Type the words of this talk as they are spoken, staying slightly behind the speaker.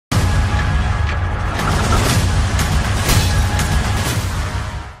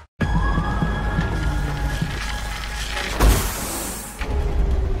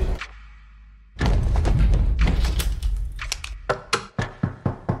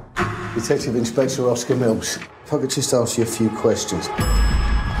Detective Inspector Oscar Mills. If I could just ask you a few questions.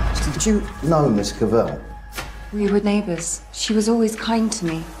 Did you know Miss Cavell? We were neighbours. She was always kind to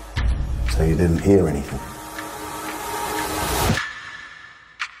me. So you didn't hear anything?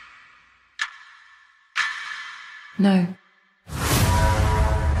 No.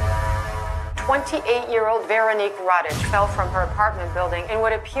 28-year-old Veronique Radic fell from her apartment building in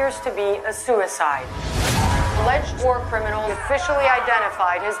what appears to be a suicide. Alleged war criminal officially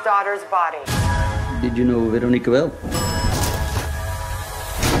identified his daughter's body. Did you know Veronique well?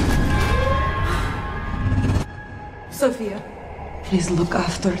 Sophia, please look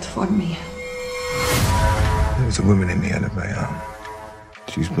after it for me. There's a woman in the elevator.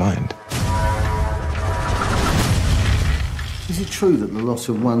 She's blind. Is it true that the loss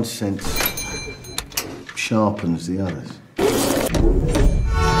of one sense sharpens the others?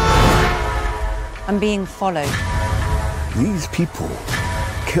 I'm being followed. These people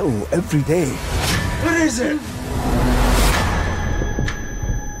kill every day. What is it?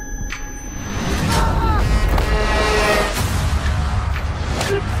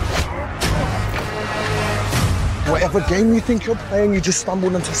 Whatever game you think you're playing, you just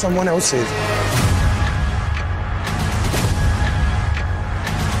stumbled into someone else's.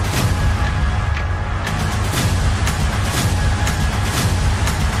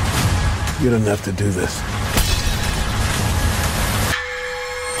 You don't have to do this.